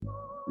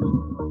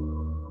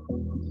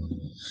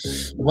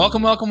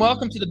Welcome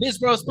to the Biz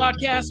Bros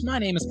podcast. My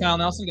name is Kyle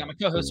Nelson. Got my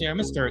co-host here,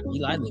 Mr.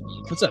 Eli Libby.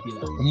 What's up, Eli?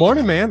 Good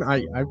morning, man.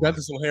 I've got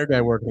this little hair guy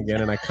working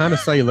again, and I kind of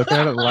saw you looking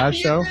at it the last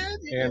show,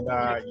 and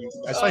I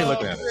saw you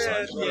looking at it. So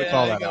I just wanted to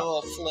call that got out. a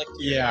little flick.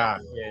 Yeah.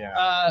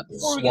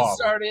 Before we get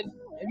started,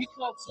 have you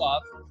called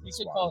Suave? You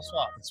should call it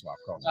Suave.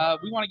 Suave.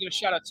 We want to give a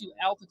shout out to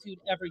Altitude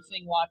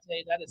Everything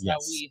Latte. That is how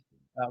Yes. we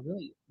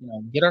really,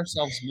 get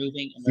ourselves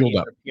moving and Fueled ready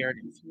up. and prepared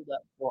and fueled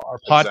up for our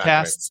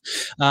podcasts.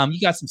 You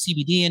got some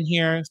CBD in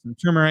here, some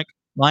turmeric,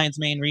 lion's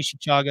mane, reishi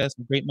chaga,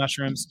 some great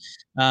mushrooms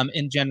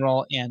in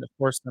general, and of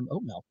course some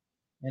oat milk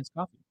and some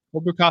coffee,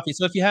 cold brew coffee.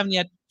 So if you haven't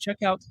yet,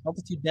 check out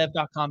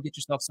altitudedev.com. Get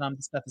yourself some.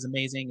 This stuff is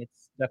amazing.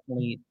 It's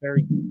definitely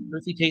very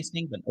earthy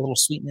tasting, but a little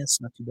sweetness,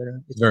 not too bitter.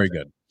 It's Very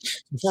good.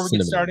 Before we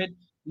get started,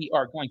 we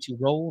are going to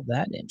roll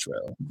that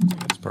intro.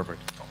 That's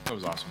perfect. That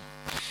was awesome.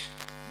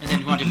 And then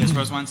you want to do this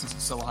Rose one since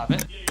still will have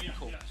it? Yeah.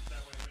 Cool.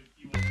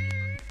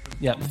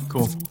 Yep.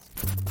 Cool.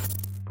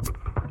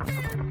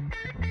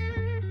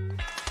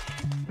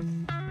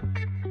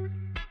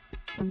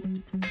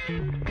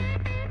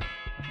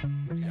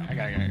 I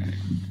got it.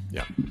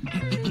 Yeah.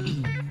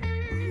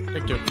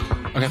 Take two.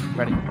 Okay,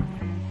 ready.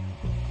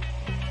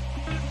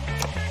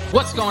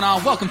 What's going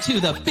on? Welcome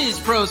to the Biz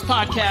Pros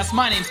podcast.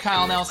 My name's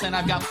Kyle Nelson.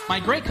 I've got my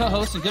great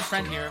co-host and good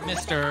friend here,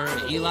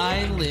 Mr.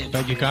 Eli Libby.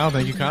 Thank you, Kyle.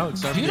 Excited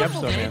for the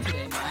Beautiful episode, day man.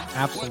 today, man.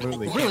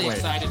 Absolutely. Really Can't wait.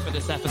 excited for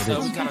this episode.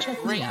 We've got a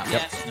great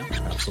guest.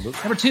 Absolutely.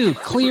 Number 2,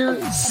 clear,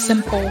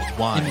 simple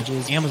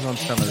images. Amazon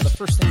sellers. The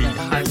first thing that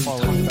I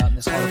talk about in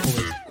this article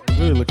is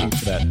Really looking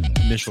for that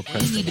initial you need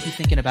credibility. to be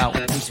thinking about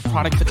when it comes to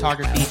product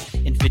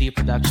photography and video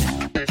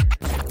production.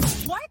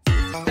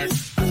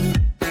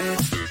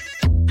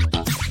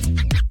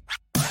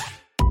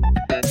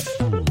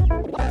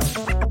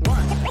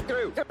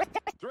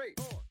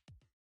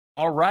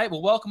 All right.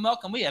 Well, welcome.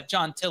 We have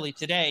John Tilley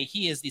today.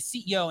 He is the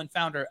CEO and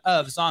founder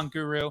of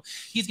ZonGuru.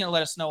 He's going to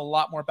let us know a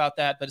lot more about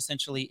that, but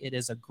essentially it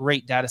is a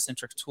great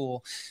data-centric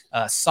tool,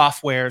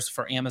 softwares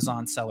for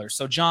Amazon sellers.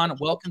 So, John,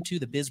 welcome to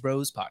the Biz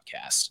Bros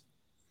podcast.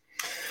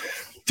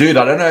 Dude,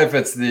 I don't know if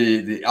it's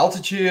the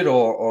altitude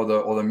or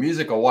the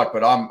music or what,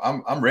 but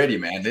I'm ready,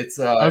 man. It's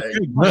Okay, All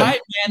good. right,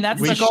 man.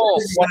 That's the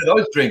goal. one of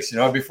those drinks,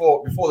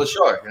 before the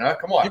show.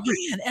 Come on.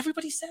 Man,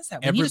 everybody says that.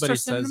 We need to Everybody start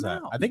sending says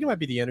them that. out. I think it might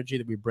be the energy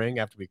that we bring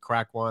after we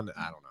crack one.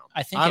 I don't know.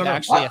 I think I don't know.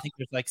 I think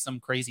there's like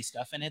some crazy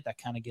stuff in it that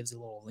kind of gives a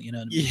little, Yeah.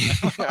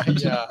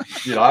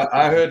 Dude,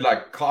 I heard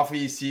like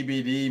coffee,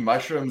 CBD,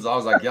 mushrooms. I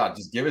was like, yeah,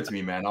 just give it to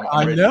me, man. I'm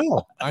I ready.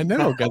 know. Got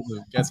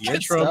the Good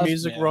intro stuff,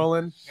 music man.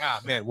 rolling. Yeah,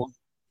 man. Well,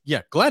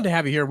 yeah, glad to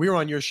have you here. We were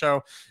on your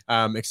show.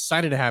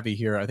 Excited to have you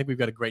here. I think we've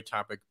got a great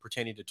topic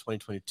pertaining to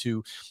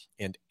 2022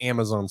 and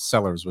Amazon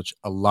sellers, which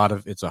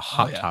it's a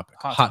hot topic.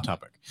 Hot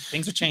topic.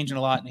 Things are changing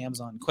a lot in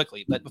Amazon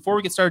quickly. But before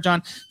we get started,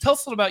 John, tell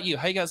us a little about you.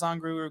 How you got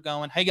ZonGuru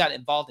going? How you got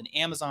involved in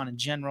Amazon in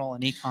general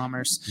and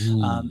e-commerce?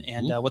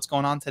 And what's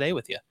going on today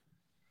with you?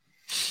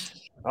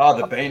 Oh,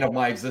 the bane of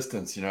my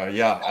existence,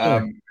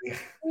 Yeah.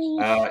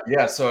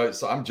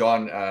 So I'm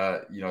John,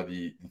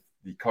 the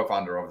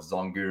co-founder of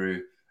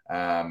ZonGuru.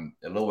 A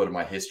little bit of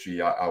my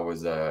history. I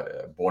was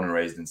born and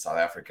raised in South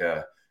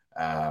Africa.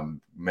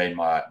 Made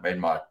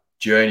my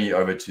journey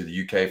over to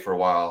the UK for a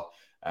while.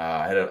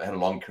 I had a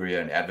long career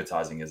in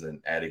advertising as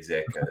an ad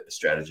exec, a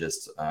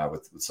strategist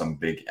with some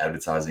big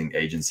advertising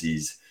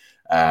agencies,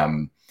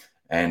 and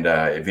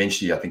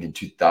eventually, I think in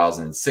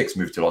 2006,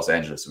 moved to Los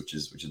Angeles, which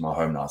is my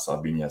home now. So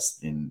I've been here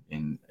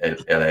in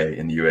LA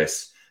in the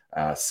US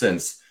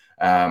since.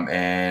 I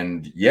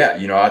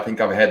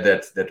think I've had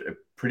that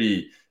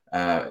pretty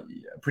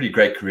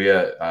great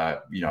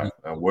career,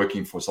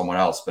 working for someone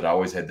else, but I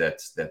always had that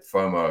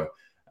FOMO,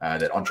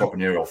 that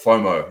entrepreneurial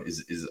FOMO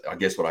is I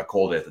guess what I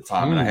called it at the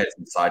time. And I had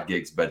some side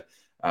gigs, but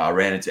I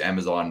ran into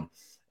Amazon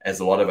as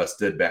a lot of us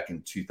did back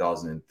in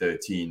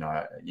 2013.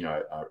 I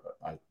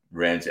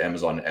ran into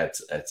Amazon at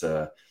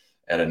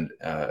an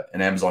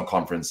Amazon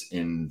conference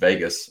in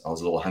Vegas. I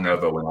was a little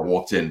hungover when I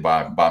walked in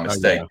by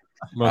mistake.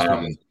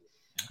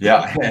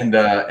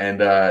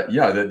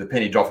 The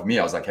penny dropped for me.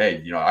 I was like,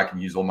 hey, I can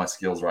use all my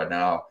skills right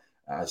now.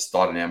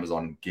 Start an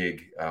Amazon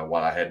gig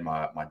while I had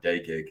my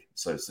day gig.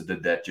 So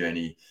did that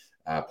journey.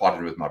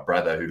 Partnered with my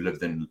brother who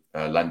lives in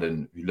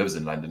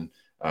London.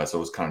 So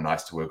it was kind of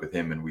nice to work with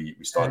him. And we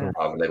started a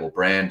private label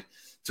brand.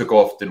 Took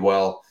off, did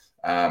well.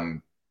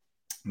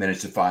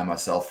 Managed to fire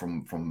myself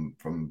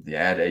from the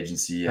ad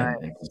agency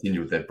and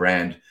continue with that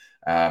brand.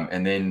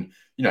 And then,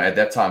 at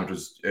that time, it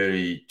was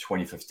early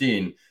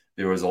 2015.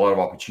 There was a lot of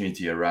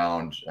opportunity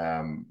around,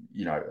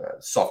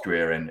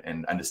 software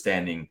and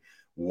understanding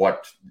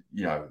what,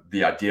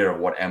 the idea of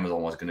what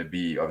Amazon was going to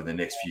be over the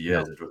next few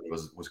years. It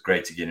was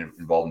great to get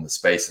involved in the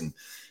space and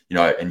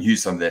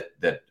use some of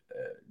that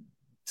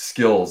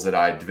skills that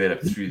I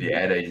developed through the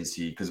ad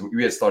agency, because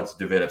we had started to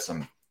develop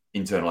some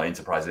internal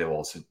enterprise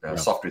level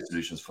software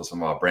solutions for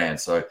some of our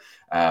brands. So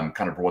kind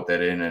of brought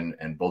that in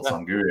and built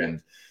ZonGuru,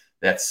 and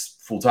that's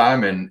full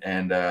time. And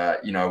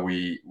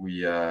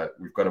we've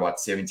got about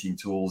 17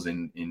 tools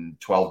in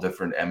 12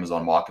 different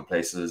Amazon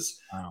marketplaces,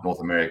 North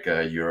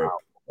America, Europe,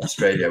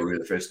 Australia. We were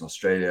the first in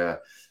Australia,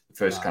 the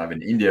first kind of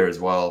in India as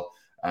well.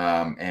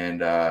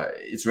 And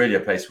it's really a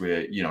place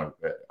where, you know,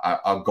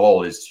 our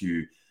goal is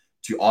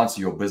to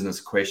answer your business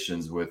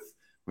questions with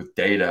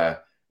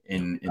data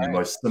in the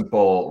most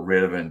simple,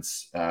 relevant,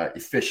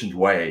 efficient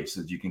way,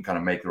 so that you can kind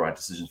of make the right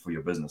decisions for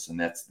your business. And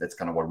that's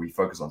kind of what we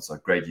focus on. So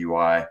great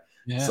UI,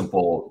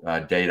 simple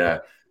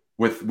data,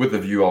 with the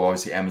view of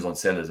obviously Amazon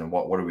sellers and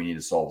what do we need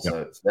to solve.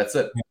 So that's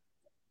it.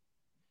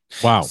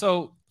 Wow.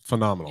 So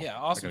phenomenal. Yeah,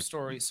 awesome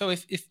story. So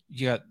if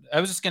I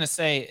was just going to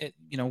say,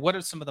 you know, what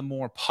are some of the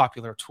more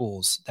popular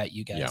tools that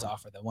you guys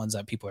offer, the ones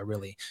that people are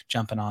really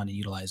jumping on and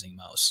utilizing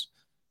most?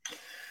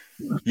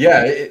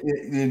 Yeah,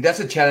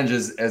 that's a challenge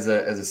as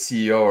a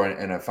CEO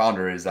and a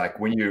founder, is like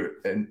when you're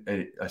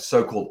a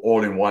so-called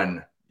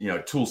all-in-one, you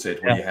know, tool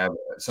set where you have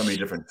so many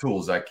different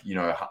tools, like, you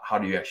know, how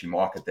do you actually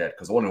market that?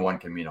 Because all-in-one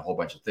can mean a whole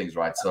bunch of things,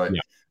 right? So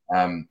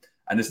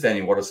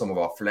understanding what are some of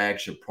our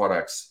flagship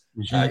products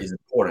is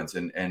important,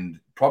 and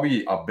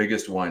probably our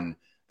biggest one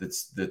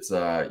that's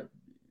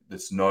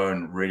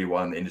known really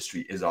well in the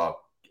industry is our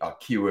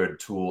keyword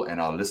tool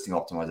and our listing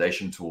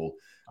optimization tool.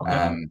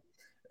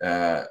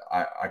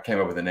 I came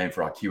up with a name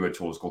for our keyword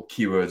tool. It's called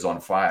Keywords on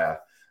Fire.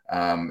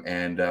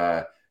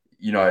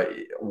 You know,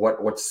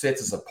 what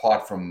sets us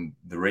apart from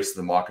the rest of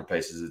the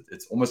marketplace is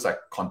it's almost like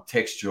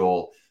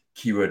contextual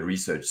keyword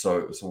research.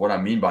 So what I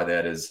mean by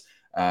that is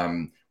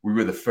we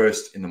were the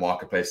first in the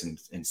marketplace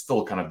and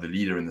still kind of the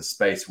leader in the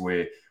space,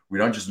 where we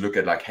don't just look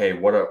at like, hey,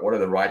 what are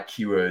the right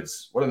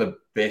keywords? What are the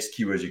best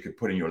keywords you could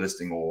put in your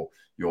listing or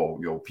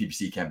your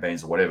PPC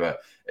campaigns or whatever?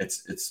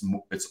 It's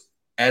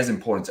as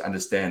important to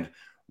understand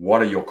what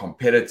are your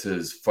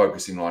competitors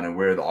focusing on and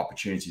where are the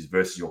opportunities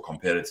versus your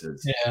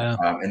competitors.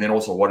 And then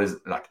also what is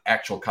like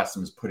actual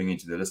customers putting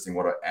into their listing,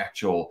 what are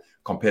actual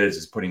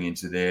competitors putting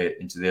into their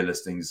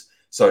listings.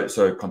 So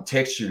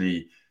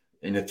contextually,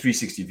 in a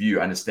 360 view,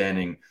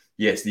 understanding,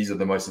 yes, these are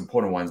the most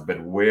important ones,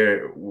 but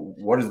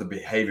what is the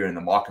behavior in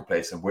the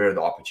marketplace and where are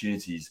the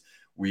opportunities?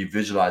 We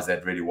visualize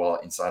that really well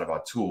inside of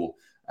our tool,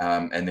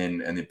 and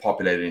then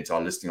populate it into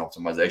our listing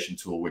optimization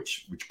tool,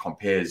 which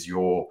compares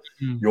your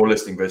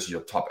listing versus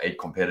your top 8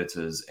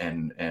 competitors,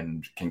 and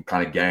can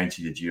kind of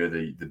guarantee that you're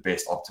the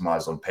best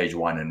optimized on page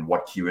 1 and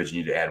what keywords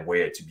you need to add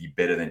where to be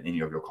better than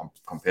any of your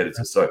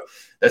competitors. So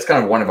that's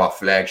kind of one of our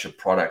flagship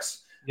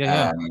products.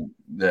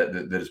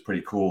 That is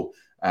pretty cool.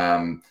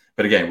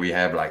 But again, we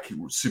have like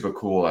super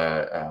cool,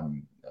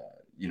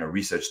 you know,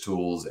 research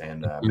tools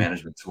and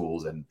management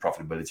tools and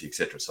profitability,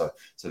 etc. So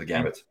the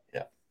gamut.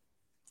 Yeah.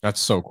 That's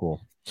so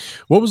cool.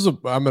 What was I'm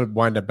going to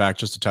wind it back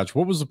just a touch.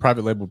 What was the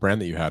private label brand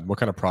that you had? What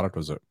kind of product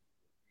was it?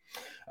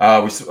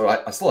 I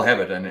still have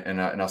it,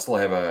 and I still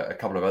have a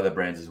couple of other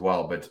brands as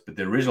well. But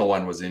the original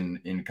one was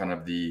in kind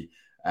of the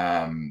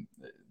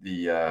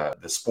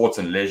sports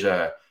and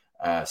leisure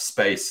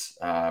space,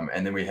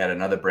 and then we had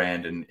another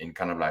brand in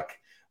kind of like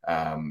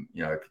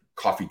you know,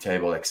 coffee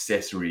table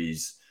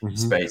accessories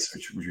space,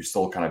 which we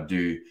still kind of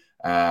do,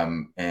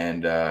 and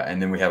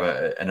then we have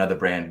another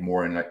brand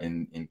more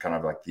in kind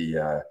of like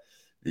the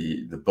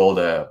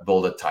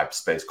builder type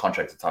space,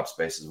 contractor type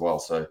space as well.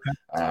 So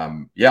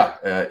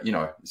you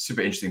know,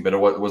 super interesting. But it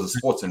was a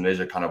sports and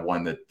leisure kind of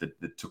one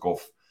that took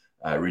off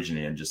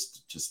originally and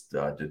just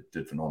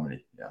did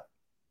phenomenally. Yeah.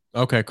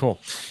 Okay, cool,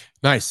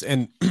 nice.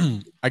 And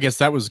I guess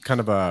that was kind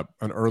of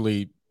an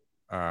early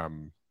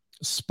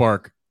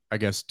spark, I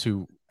guess,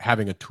 to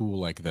having a tool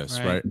like this,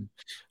 right?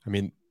 I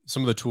mean,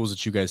 some of the tools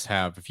that you guys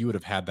have, if you would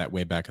have had that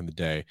way back in the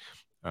day,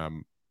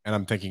 and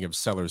I'm thinking of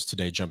sellers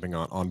today jumping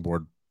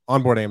onboard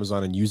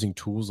Amazon and using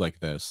tools like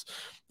this,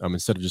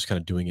 instead of just kind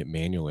of doing it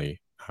manually,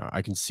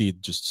 I can see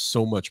just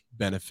so much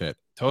benefit.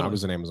 Totally. I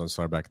was an Amazon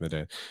seller back in the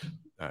day.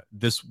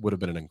 This would have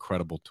been an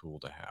incredible tool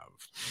to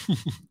have.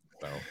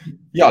 So.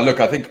 Yeah, look,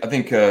 I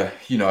think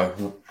you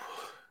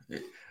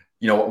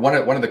know, one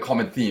of the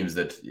common themes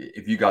that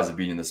if you guys have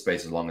been in the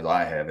space as long as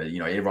I have, you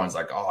know, everyone's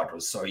like, oh, it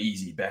was so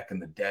easy back in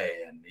the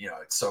day, and you know,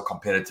 it's so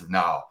competitive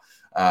now.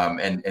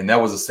 And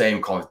that was the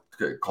same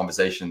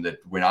conversation that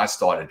when I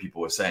started,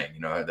 people were saying, you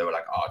know, they were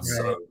like, oh, it's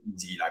so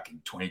easy, like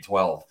in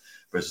 2012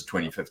 versus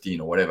 2015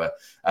 or whatever.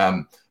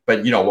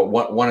 But you know,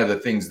 one of the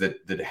things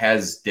that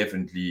has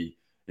definitely,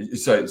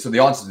 so the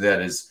answer to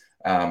that is,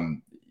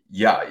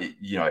 you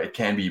know, it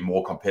can be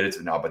more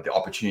competitive now, but the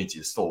opportunity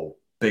is still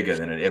bigger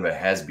than it ever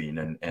has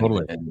been.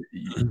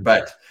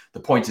 But the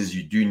point is,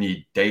 you do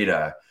need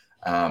data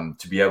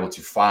to be able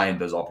to find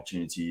those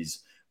opportunities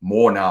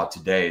more now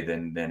today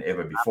than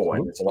ever before.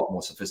 And it's a lot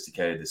more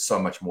sophisticated. There's so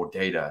much more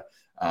data.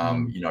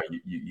 You know,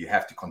 you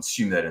have to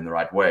consume that in the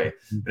right way.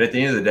 But at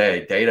the end of the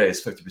day, data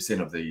is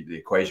 50% of the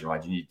equation,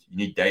 right? You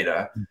need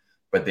data,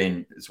 but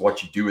then it's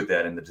what you do with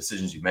that and the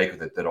decisions you make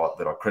with it that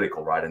are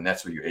critical, right? And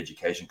that's where your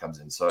education comes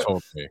in. So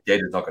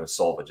data is not going to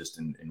solve it just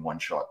in one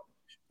shot.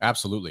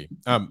 Absolutely.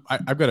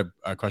 I've got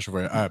a question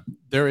for you.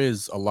 There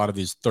is a lot of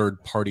these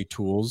third-party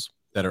tools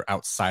that are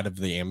outside of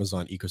the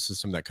Amazon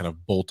ecosystem that kind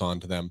of bolt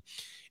onto them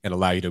and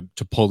allow you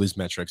to pull these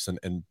metrics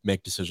and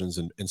make decisions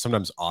and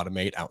sometimes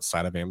automate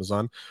outside of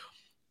Amazon.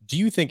 Do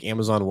you think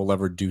Amazon will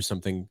ever do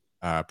something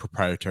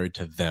proprietary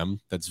to them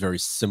that's very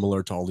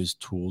similar to all these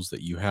tools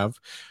that you have?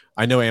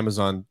 I know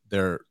Amazon,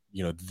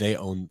 they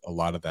own a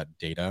lot of that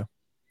data,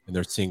 and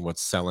they're seeing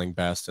what's selling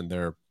best, and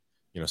they're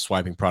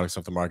swiping products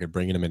off the market,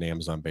 bringing them in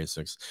Amazon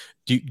Basics.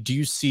 Do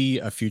you see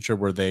a future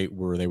where they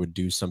would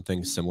do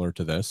something similar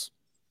to this?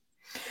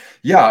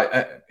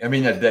 Yeah, I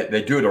mean,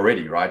 they do it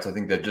already, right? I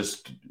think they've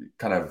just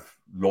kind of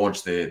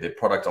launched their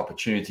product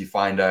opportunity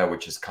finder,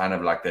 which is kind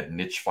of like that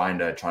niche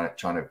finder, trying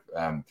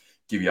to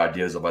give you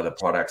ideas of other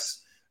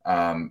products.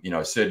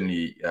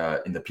 Certainly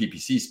in the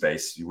PPC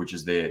space, which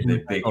is their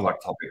big hot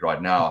topic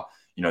right now.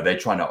 They're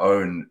trying to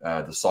own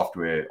the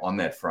software on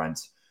that front,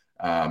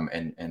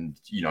 and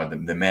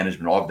the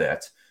management of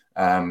that.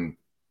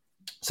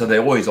 So they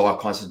always are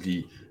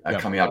constantly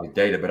coming out with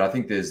data. But I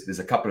think there's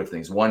a couple of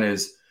things. One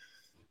is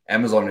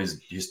Amazon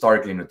is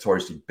historically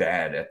notoriously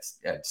bad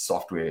at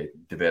software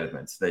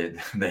development. They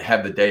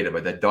have the data,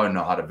 but they don't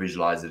know how to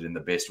visualize it in the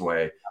best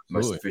way,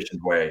 most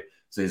efficient way.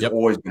 So there's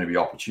always going to be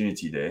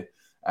opportunity there.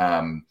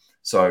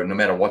 So no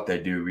matter what they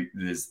do,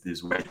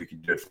 there's ways we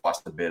can do it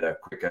faster, better,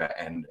 quicker,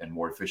 and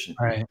more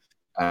efficiently. Right.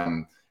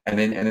 And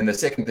then the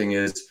second thing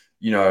is,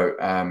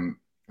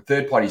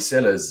 third-party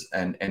sellers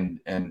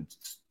and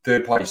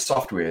third-party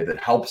software that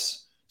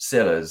helps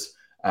sellers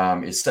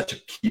is such a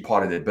key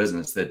part of their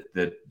business that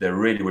they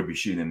really would be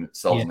shooting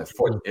themselves in the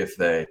foot if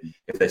they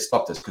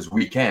stop this, because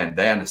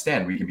they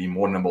understand we can be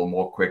more nimble,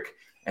 more quick,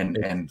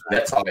 and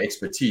that's our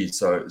expertise.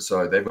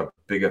 So they've got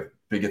bigger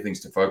things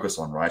to focus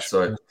on, right?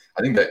 So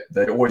I think that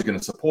they're always going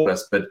to support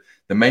us, but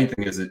the main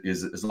thing is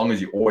as long as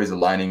you're always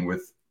aligning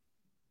with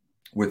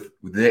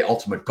their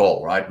ultimate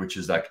goal, right? Which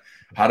is like,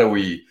 how do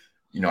we,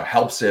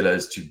 help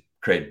sellers to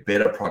create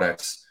better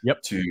products,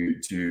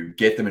 to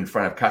get them in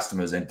front of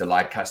customers and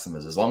delight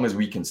customers. As long as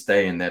we can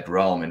stay in that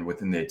realm and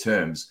within their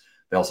terms,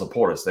 they'll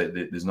support us.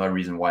 There's no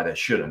reason why they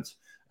shouldn't.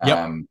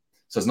 So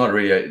it's not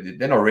really,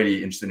 they're not really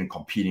interested in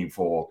competing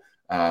for,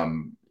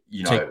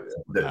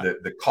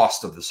 the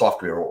cost of the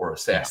software or a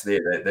SaaS.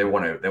 They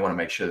want to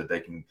make sure that they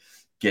can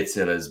get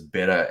sellers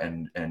better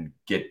and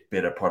get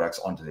better products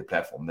onto their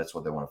platform. That's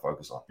what they want to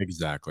focus on.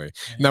 Exactly.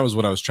 And that was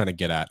what I was trying to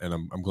get at. And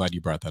I'm glad you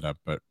brought that up.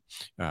 But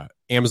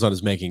Amazon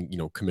is making,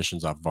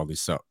 commissions off of all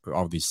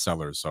these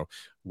sellers. So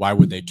why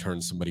would they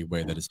turn somebody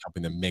away that is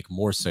helping them make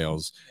more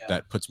sales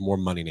that puts more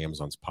money in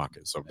Amazon's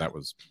pocket? So that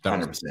was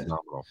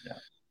phenomenal. Yeah.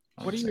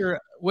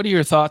 What are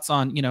your thoughts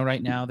on,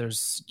 right now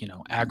there's,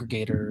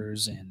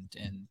 aggregators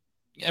and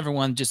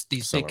everyone, just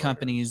these big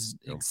companies,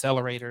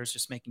 accelerators,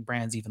 just making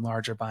brands even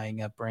larger,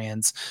 buying up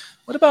brands.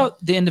 What about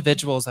the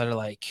individuals that are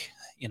like,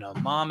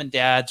 mom and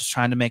dad just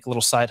trying to make a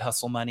little side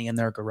hustle money in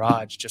their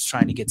garage, just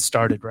trying to get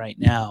started right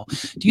now?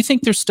 Do you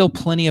think there's still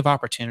plenty of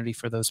opportunity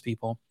for those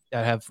people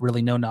that have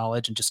really no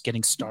knowledge and just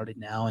getting started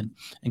now and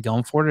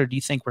going for it? Or do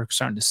you think we're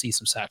starting to see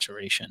some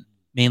saturation,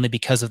 mainly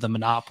because of the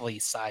monopoly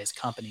size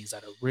companies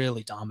that are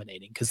really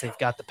dominating because they've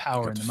got the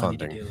power and the money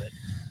to do it?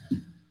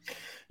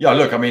 Yeah,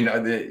 look, I mean,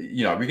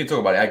 we can talk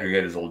about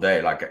aggregators all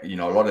day. Like, a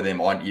lot of them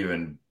aren't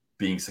even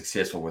being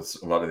successful with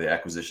a lot of the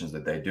acquisitions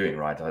that they're doing,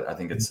 right? I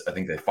think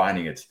they're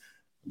finding it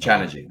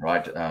challenging,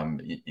 right?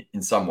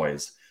 In some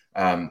ways,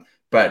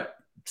 but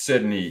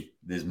certainly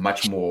there's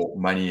much more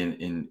money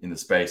in the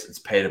space. It's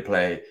pay to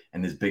play,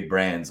 and there's big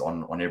brands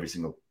on every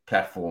single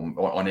platform,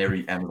 on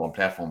every Amazon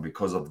platform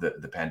because of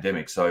the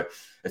pandemic. So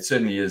it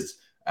certainly is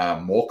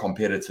more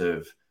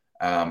competitive.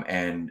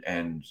 And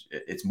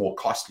it's more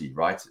costly,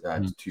 right,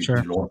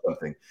 to launch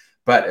something.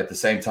 But at the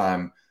same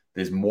time,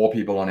 there's more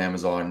people on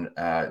Amazon.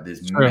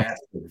 There's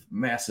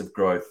massive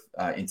growth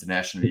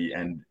internationally,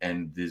 and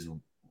there's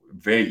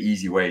very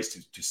easy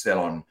ways to sell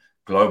on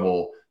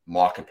global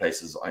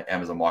marketplaces,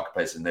 Amazon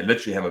marketplaces. And they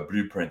literally have a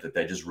blueprint that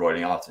they're just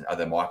rolling out in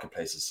other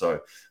marketplaces. So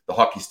the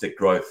hockey stick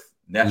growth,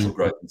 natural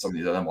growth in some of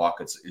these other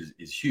markets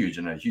is huge,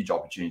 and a huge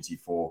opportunity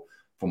for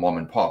mom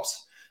and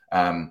pops.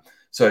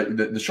 So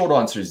the short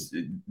answer is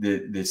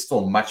there's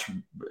still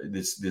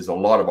there's a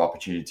lot of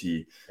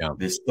opportunity.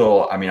 There's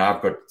still, I mean,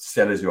 I've got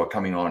sellers who are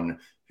coming on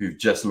who've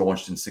just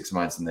launched in 6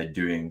 months and they're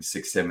doing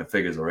 6-7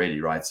 figures already,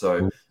 right?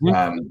 So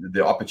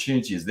the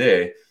opportunity is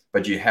there,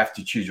 but you have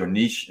to choose your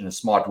niche in a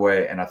smart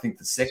way. And I think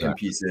the second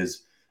piece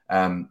is,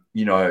 the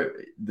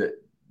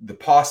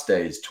past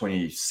days,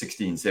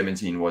 2016,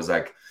 17 was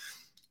like,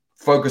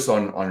 focus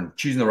on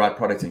choosing the right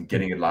product and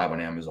getting it live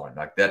on Amazon.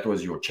 Like that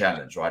was your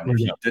challenge, right? And if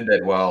you did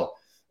that well,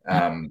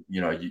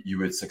 you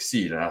would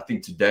succeed. And I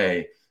think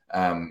today,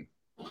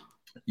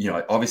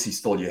 obviously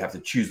still you have to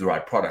choose the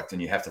right product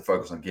and you have to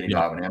focus on getting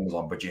live on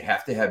Amazon, but you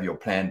have to have your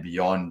plan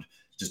beyond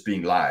just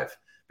being live,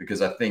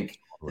 because I think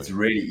it's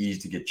really easy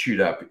to get chewed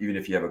up, even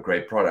if you have a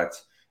great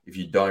product. If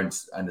you don't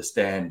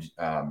understand,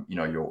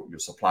 your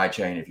supply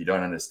chain, if you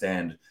don't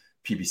understand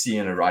PPC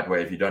in the right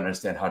way, if you don't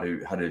understand how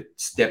to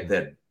step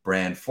that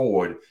brand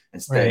forward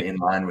and stay in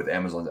line with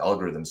Amazon's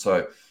algorithm.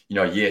 So,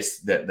 yes,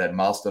 that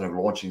milestone of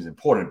launching is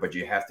important, but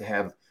you have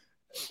to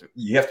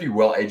be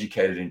well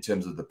educated in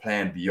terms of the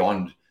plan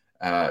beyond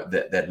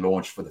that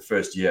launch for the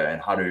first year,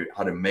 and how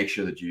to make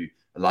sure that you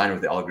align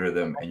with the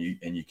algorithm and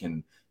you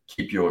can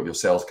keep your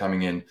sales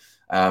coming in.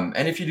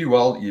 And if you do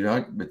well,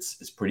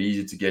 it's pretty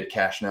easy to get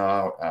cash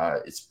now.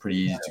 It's pretty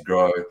easy to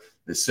grow.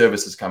 There's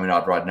services coming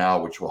out right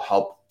now which will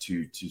help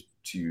to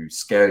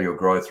scale your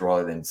growth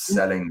rather than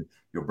selling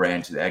your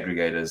brand to the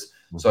aggregators.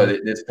 So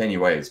there's plenty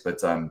of ways.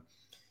 But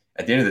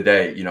at the end of the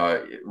day,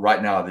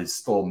 right now there's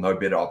still no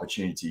better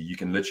opportunity. You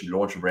can literally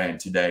launch a brand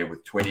today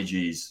with 20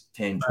 Gs,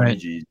 10, 20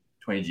 Gs,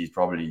 20 Gs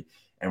probably.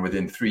 And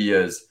within 3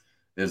 years,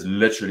 there's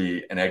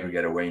literally an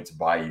aggregator waiting to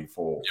buy you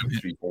for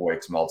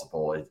 3-4x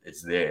multiple.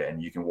 It's there,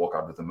 and you can walk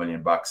out with $1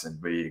 million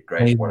and be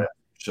great. What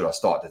should I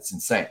start? It's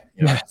insane.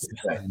 It's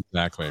insane.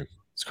 Exactly.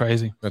 It's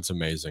crazy. That's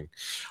amazing.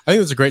 I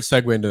think that's a great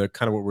segue into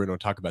kind of what we're going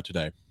to talk about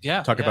today.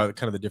 Talk about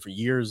kind of the different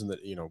years and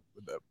the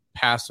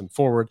past and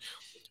forward.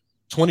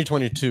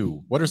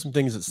 2022. What are some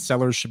things that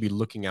sellers should be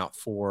looking out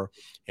for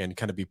and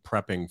kind of be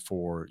prepping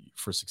for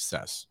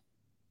success?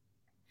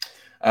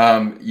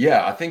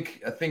 I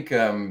think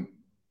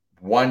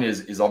one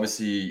is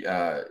obviously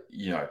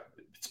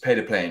it's pay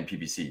to play in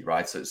PPC,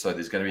 right? So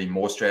there's going to be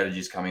more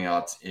strategies coming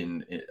out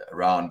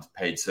around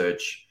paid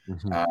search,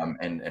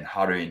 and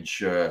how to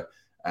ensure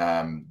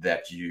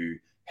that you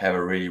have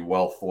a really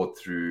well thought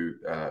through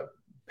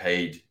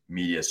paid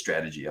media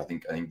strategy. I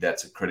think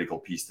that's a critical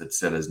piece that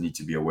sellers need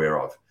to be aware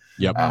of.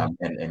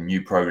 And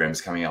new programs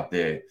coming out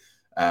there.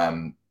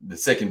 The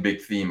second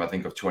big theme I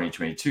think of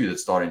 2022 that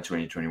started in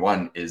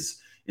 2021 is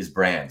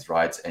brands,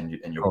 right? And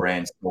your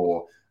brand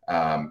store.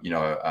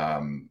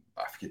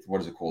 I forget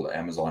what is it called?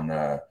 Amazon.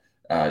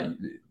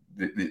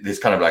 There's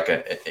kind of like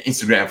an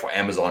Instagram for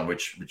Amazon,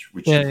 which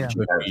what's it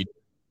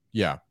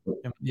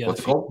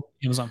called?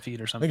 Amazon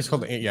Feed or something. I think it's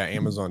called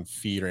Amazon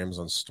Feed or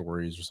Amazon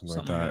Stories or something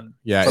like that.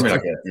 Yeah, something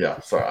like that. Yeah,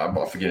 sorry, I'm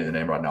forgetting the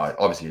name right now.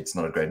 Obviously, it's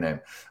not a great name.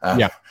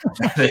 And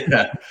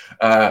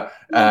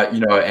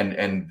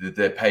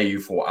they pay you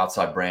for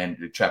outside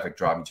brand traffic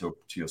driving to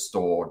your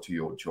store, to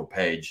your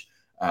page.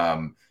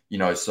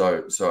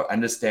 So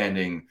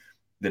understanding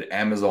that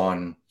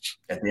Amazon,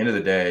 at the end of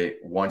the day,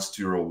 wants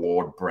to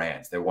reward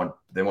brands. They want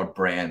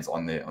brands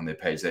on their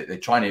page. They're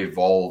trying to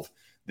evolve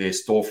their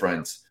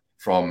storefronts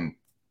from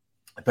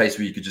a place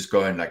where you could just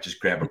go and just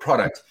grab a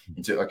product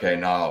into, okay,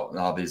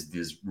 now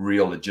there's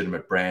real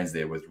legitimate brands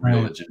there with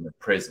real legitimate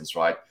presence,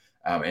 right?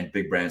 And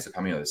big brands are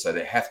coming on. So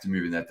they have to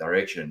move in that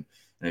direction.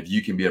 And if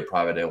you can be a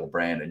private label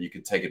brand and you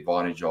can take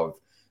advantage of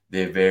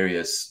their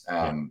various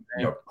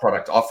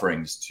product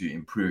offerings to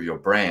improve your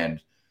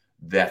brand,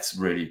 that's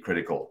really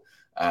critical.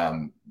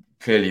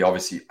 Clearly,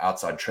 obviously,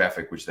 outside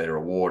traffic, which they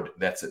reward,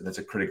 that's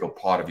a critical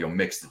part of your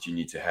mix that you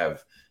need to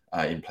have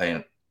in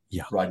play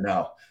right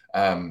now.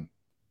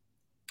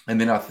 And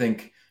then I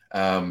think,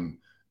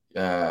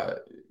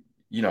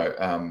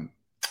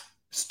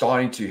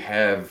 starting to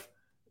have,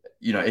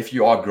 if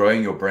you are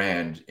growing your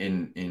brand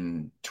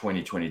in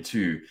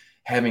 2022,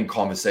 having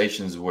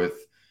conversations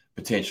with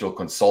potential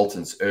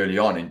consultants early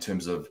on in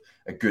terms of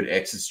a good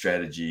exit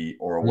strategy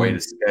or a way to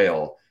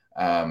scale.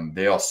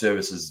 There are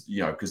services,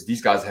 because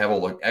these guys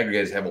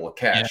aggregators have all the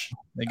cash.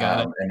 They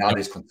got it. And now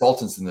there's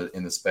consultants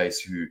in the space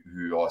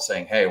who are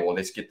saying, hey, well,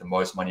 let's get the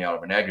most money out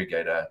of an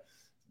aggregator.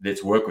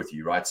 Let's work with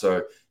you, right?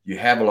 So you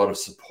have a lot of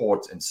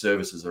support and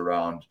services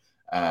around,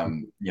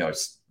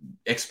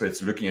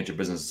 experts looking at your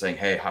business and saying,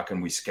 hey, how can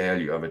we scale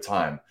you over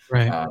time?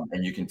 Right.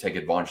 And you can take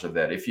advantage of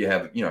that. If you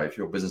have, if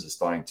your business is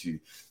starting to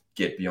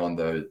get beyond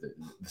the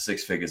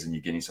six figures and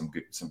you're getting some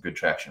good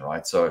traction,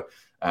 right? So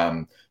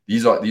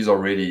these are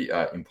really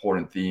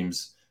important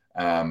themes.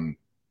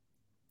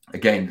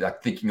 Again,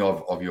 like thinking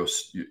of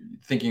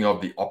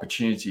the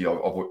opportunity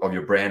of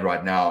your brand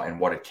right now and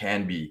what it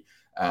can be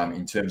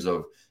in terms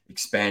of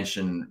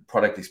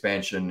product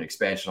expansion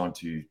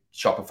onto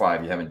Shopify.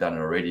 If you haven't done it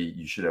already,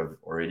 you should have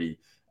already.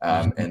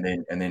 And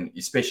then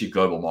especially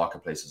global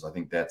marketplaces. I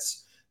think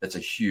that's a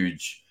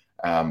huge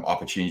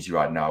opportunity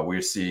right now.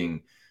 We're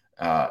seeing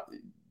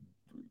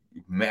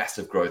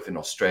massive growth in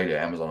Australia,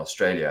 Amazon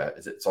Australia.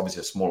 It's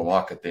obviously a smaller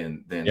market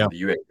than the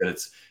US, but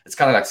it's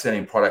kind of like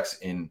selling products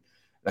in,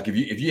 like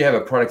if you have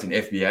a product in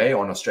FBA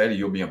on Australia,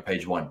 you'll be on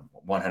page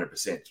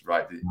 100%,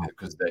 right?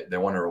 Because they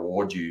want to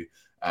reward you.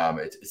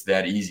 It's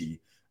that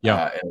easy.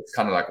 And it's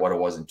kind of like what it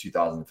was in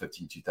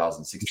 2015,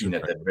 2016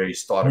 at that very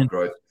start of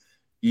growth.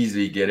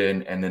 Easily get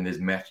in, and then there's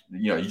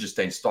you just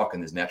stay in stock,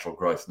 and there's natural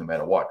growth no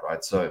matter what,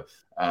 right? So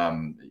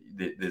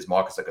there's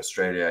markets like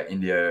Australia,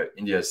 India.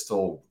 India is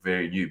still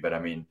very new, but I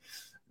mean,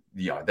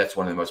 that's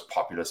one of the most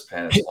populous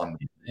planets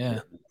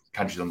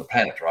countries on the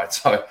planet, right?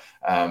 So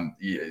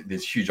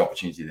there's huge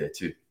opportunity there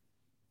too.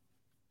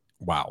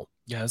 Wow.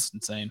 Yeah, that's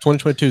insane.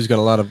 2022 has got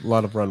a lot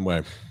of runway,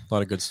 a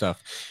lot of good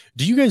stuff.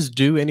 Do you guys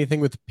do anything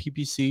with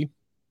PPC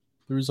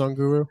through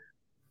ZonGuru?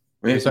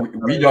 We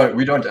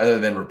don't other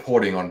than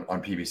reporting on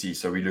PPC.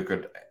 So we look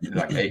at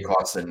like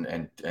ACOS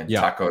and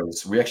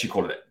tacos. We actually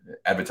call it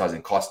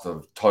advertising cost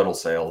of total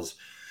sales.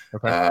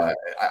 Okay.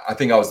 I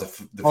think I was the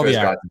first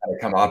guy to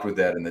come out with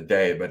that in the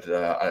day, but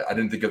I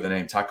didn't think of the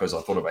name tacos.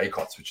 I thought of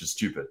ACOS, which is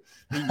stupid.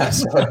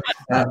 So,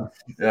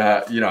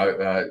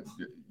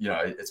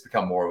 it's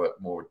become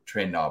more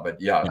trend now.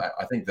 But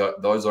I think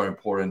those are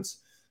important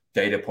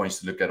data points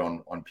to look at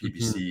on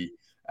PPC.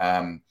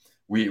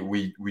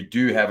 We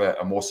do have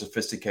a more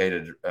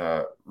sophisticated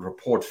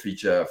report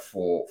feature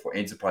for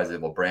enterprise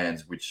level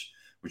brands, which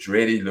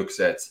really looks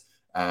at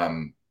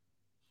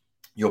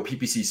your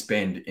PPC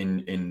spend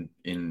in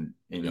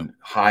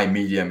high,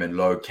 medium, and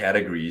low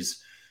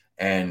categories,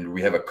 and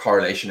we have a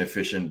correlation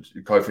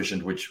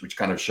coefficient which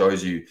kind of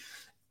shows you,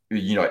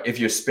 if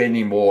you're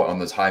spending more on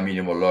those high,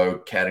 medium, or low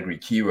category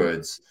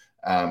keywords,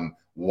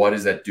 what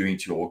is that doing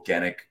to your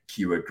organic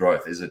keyword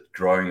growth? Is it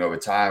growing over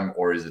time,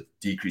 or is it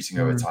decreasing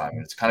over time?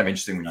 And it's kind of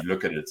interesting when you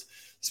look at it,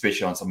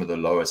 especially on some of the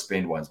lower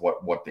spend ones,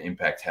 what the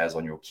impact has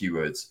on your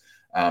keywords.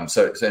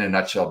 So in a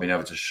nutshell, being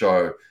able to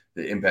show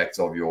the impact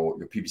of your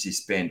PPC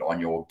spend on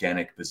your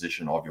organic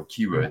position of your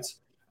keywords,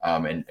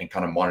 and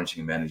kind of monitoring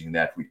and managing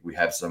that. We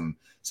have some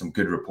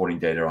good reporting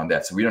data on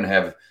that. So we don't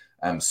have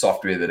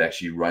software that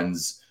actually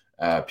runs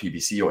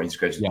PPC or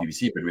integrates with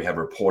PPC, but we have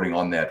reporting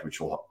on that, which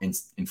will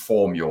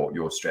inform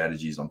your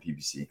strategies on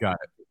PPC. Got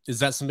it. Is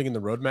that something in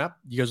the roadmap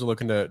you guys are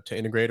looking to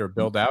integrate or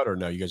build out, or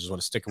no? You guys just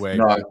want to stick away?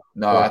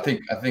 No. I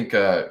think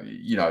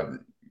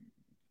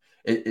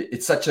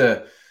it's such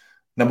a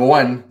number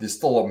one. There's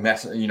still a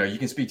massive. You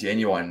can speak to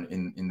anyone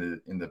in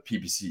the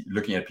PPC,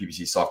 looking at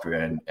PPC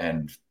software,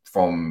 and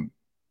from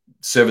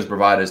service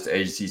providers to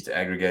agencies to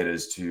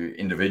aggregators to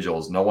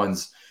individuals, no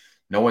one's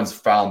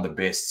found the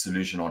best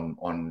solution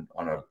on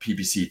a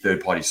PPC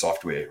third-party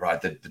software,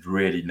 right? That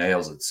really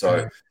nails it.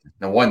 So,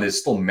 number one, there's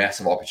still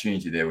massive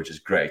opportunity there, which is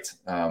great.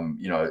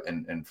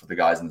 And for the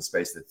guys in the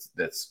space,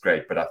 that's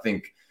great. But I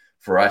think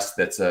for us,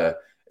 it's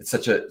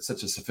such a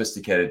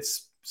sophisticated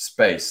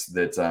space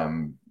that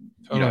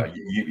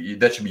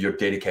that should be your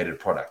dedicated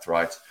product,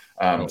 right?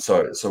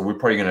 So we're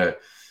probably gonna,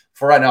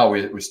 for right now,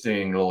 we're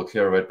steering a little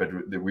clear of it,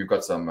 but we've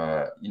got some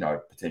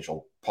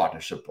potential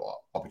partnership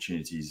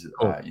opportunities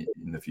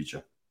in the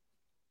future.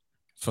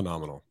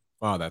 Phenomenal.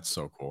 Wow, that's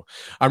so cool.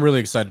 I'm really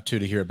excited too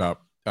to hear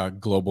about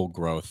global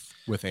growth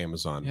with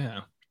Amazon.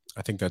 Yeah,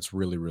 I think that's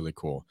really, really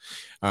cool.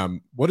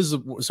 What is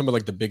some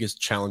of the biggest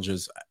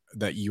challenges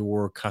that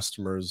your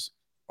customers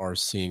are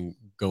seeing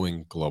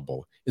going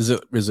global? Is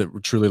it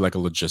truly like a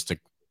logistic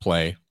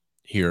play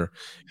here?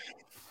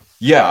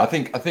 Yeah, I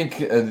think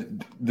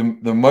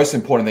the most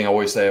important thing I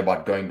always say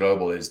about going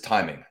global is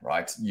timing,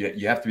 right?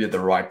 You have to be at the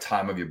right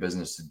time of your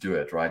business to do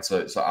it, right?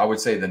 So I would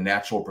say the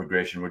natural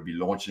progression would be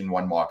launching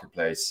one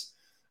marketplace,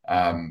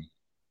 probably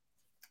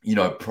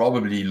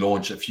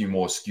launch a few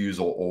more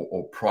SKUs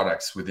or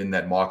products within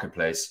that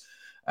marketplace.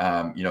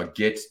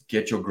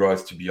 Get your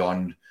growth to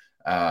beyond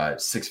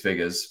 6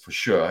 figures for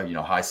sure.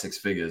 High 6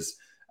 figures.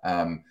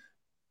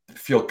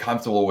 Feel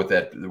comfortable with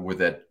that.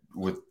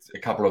 With a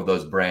couple of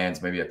those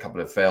brands, maybe a couple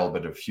have failed,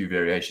 but a few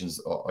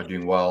variations are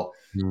doing well.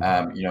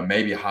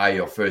 Maybe hire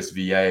your first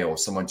VA or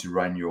someone to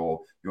run your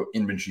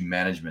inventory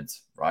management,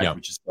 right? Yeah.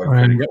 Which is so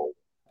critical.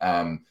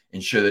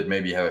 Ensure that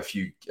maybe you have a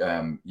few,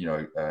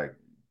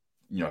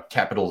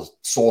 capital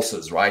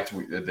sources, right?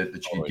 That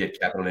you can get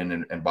capital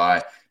in and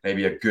buy.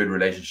 Maybe a good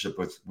relationship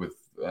with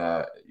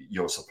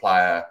your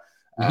supplier.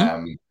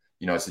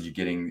 So you're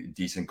getting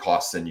decent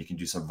costs and you can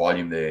do some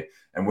volume there.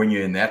 And when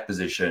you're in that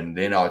position,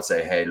 then I would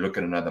say, hey, look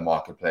at another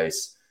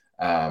marketplace,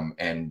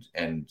 and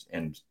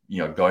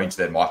go into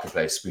that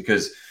marketplace,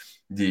 because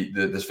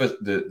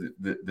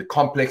the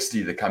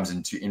complexity that comes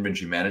into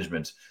inventory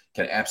management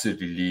can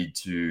absolutely lead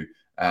to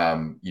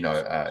a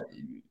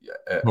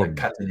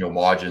cut in your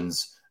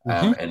margins,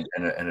 and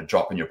a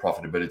drop in your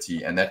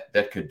profitability, and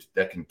that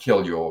can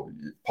kill your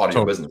part of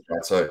your business,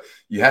 right? So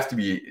you have to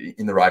be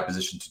in the right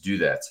position to do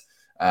that.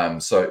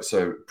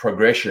 So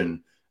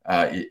progression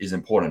is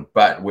important,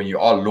 but when you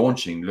are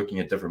launching, looking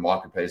at different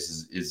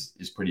marketplaces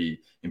is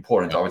pretty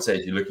important. I would say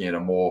if you're looking at a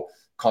more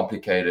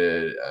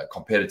complicated,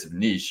 competitive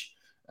niche,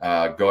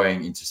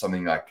 going into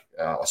something like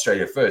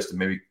Australia first and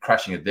maybe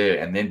crushing it there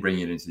and then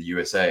bringing it into the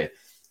USA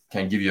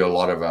can give you a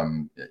lot of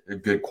a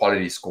good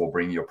quality score,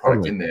 bringing your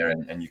product in there,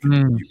 and you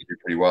can do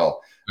pretty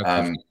well.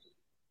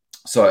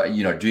 So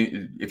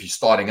if you're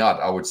starting out,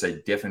 I would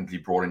say definitely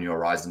broaden your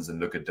horizons and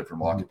look at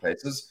different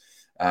marketplaces.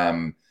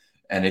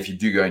 And if you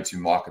do go into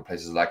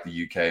marketplaces like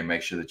the UK,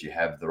 make sure that you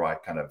have the right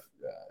kind of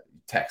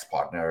tax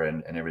partner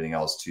and everything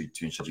else to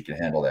ensure you can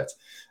handle that.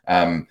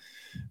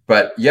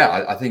 But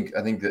yeah, I think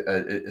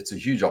that it's a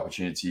huge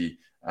opportunity,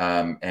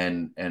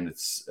 and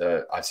it's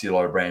I see a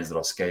lot of brands that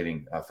are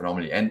scaling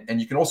phenomenally,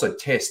 and you can also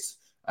test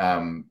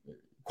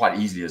quite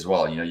easily as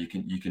well. You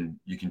can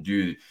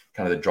do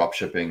kind of the drop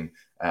shipping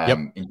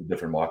into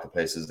different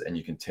marketplaces, and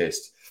you can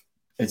test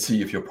and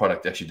see if your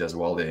product actually does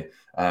well there.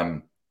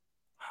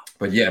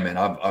 But yeah, man,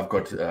 I've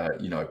got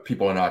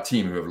people on our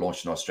team who have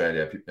launched in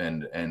Australia,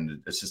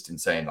 and it's just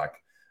insane. Like,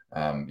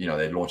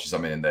 they launch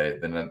something and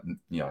then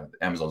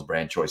Amazon's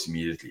brand choice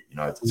immediately.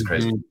 It's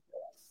crazy.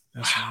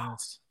 That's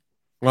nice.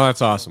 Well,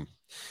 that's awesome.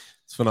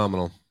 It's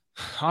phenomenal.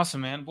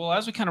 Awesome, man. Well,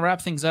 as we kind of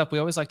wrap things up, we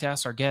always like to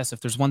ask our guests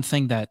if there's one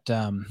thing that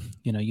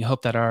you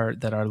hope that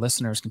our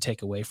listeners can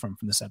take away from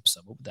this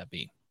episode. What would that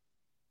be?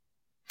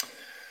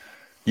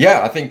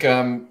 Yeah, I think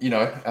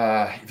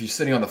if you're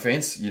sitting on the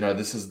fence,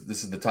 this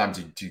is the time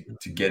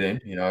to get in.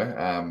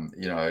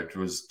 It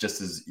was just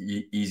as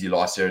easy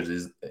last year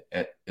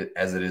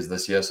as it is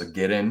this year. So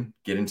get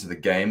into the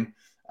game,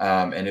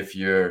 and if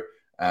you're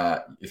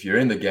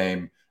in the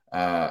game,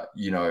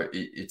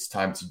 it's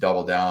time to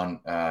double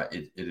down.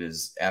 It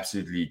is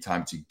absolutely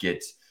time to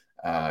get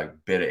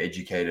better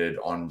educated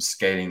on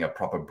scaling a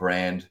proper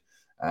brand,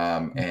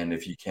 and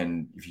if you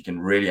can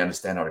really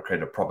understand how to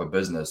create a proper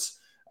business.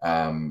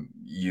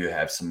 You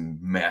have some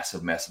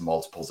massive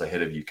multiples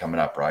ahead of you coming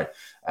up, right?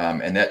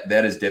 And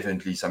that is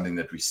definitely something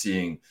that we're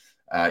seeing,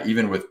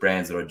 even with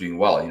brands that are doing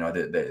well.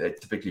 They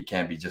typically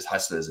can be just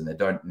hustlers and they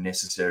don't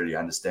necessarily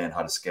understand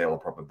how to scale a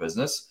proper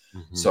business.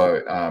 Mm-hmm.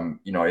 So,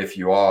 if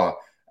you are,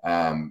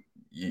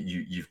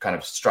 you've kind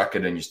of struck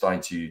it and you're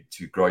starting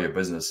to grow your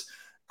business,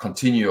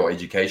 continue your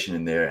education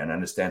in there and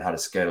understand how to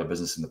scale a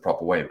business in the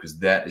proper way, because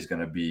that is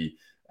going to be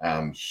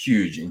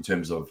huge in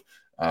terms of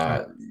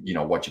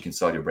what you can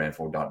sell your brand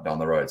for down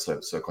the road.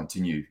 So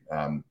continue,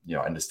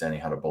 understanding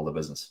how to build a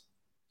business.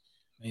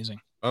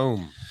 Amazing.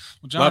 Boom.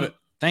 Well, John,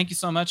 thank you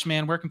so much,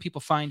 man. Where can people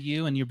find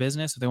you and your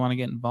business if they want to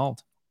get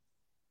involved?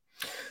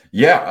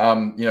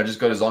 Yeah. Just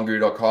go to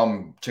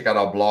zonguru.com, check out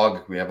our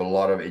blog. We have a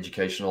lot of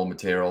educational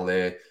material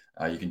there.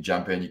 You can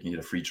jump in, you can get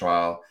a free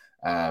trial.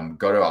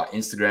 Go to our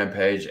Instagram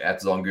page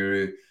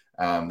 @Zonguru.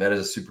 That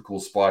is a super cool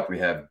spot. We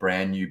have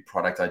brand new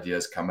product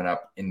ideas coming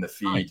up in the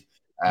feed.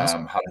 How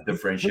to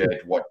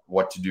differentiate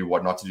what to do,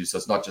 what not to do. So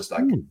it's not just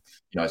like,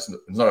 it's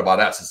not about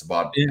us. It's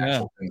about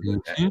actual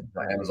things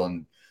that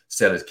Amazon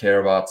sellers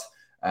care about.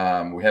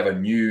 We have a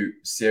new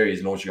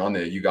series launching on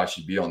there. You guys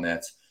should be on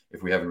that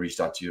if we haven't reached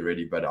out to you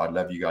already. But I'd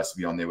love you guys to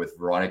be on there with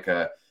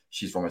Veronica.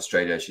 She's from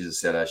Australia. She's a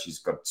seller. She's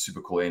got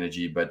super cool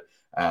energy. But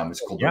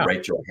it's called the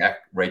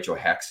Rate Your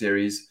Hack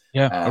series.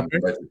 Yeah,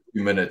 It's a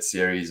 2-minute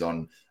series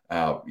on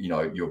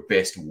your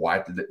best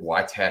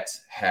white hat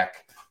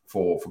hack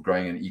for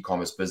growing an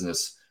e-commerce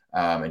business,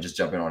 and just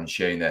jumping on and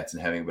sharing that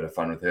and having a bit of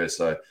fun with her.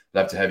 So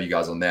love to have you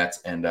guys on that.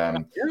 And,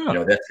 that's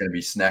going to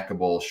be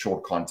snackable,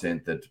 short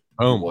content that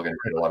we're going to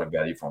get a lot of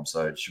value from.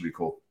 So it should be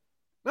cool.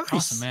 Nice.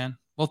 Awesome, man.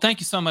 Well, thank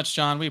you so much,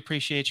 John. We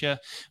appreciate you.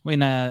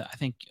 I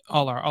think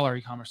all our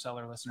e-commerce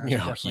seller listeners.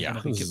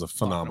 This is a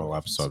phenomenal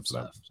episode for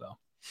them. So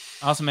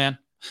awesome, man.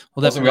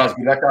 Well, awesome, guys.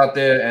 Be back out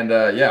there and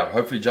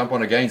hopefully jump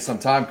on again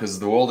sometime, because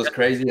the world is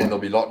crazy and there'll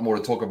be a lot more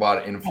to talk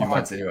about in a few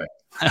months anyway.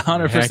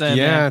 100%.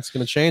 Yeah, man. It's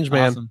going to change,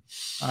 man. Awesome.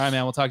 All right,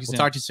 man. We'll talk to you soon.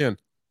 We'll talk to you soon.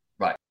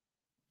 Bye.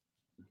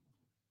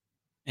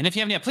 And if you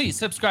haven't yet, please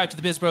subscribe to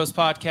the Biz Bros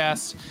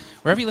podcast.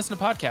 Wherever you listen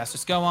to podcasts,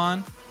 just go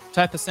on,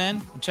 type us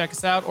in and check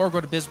us out, or go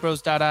to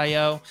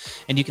bizbros.io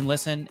and you can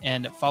listen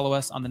and follow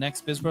us on the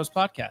next Biz Bros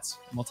podcast.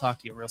 And we'll talk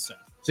to you real soon.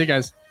 See you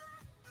guys.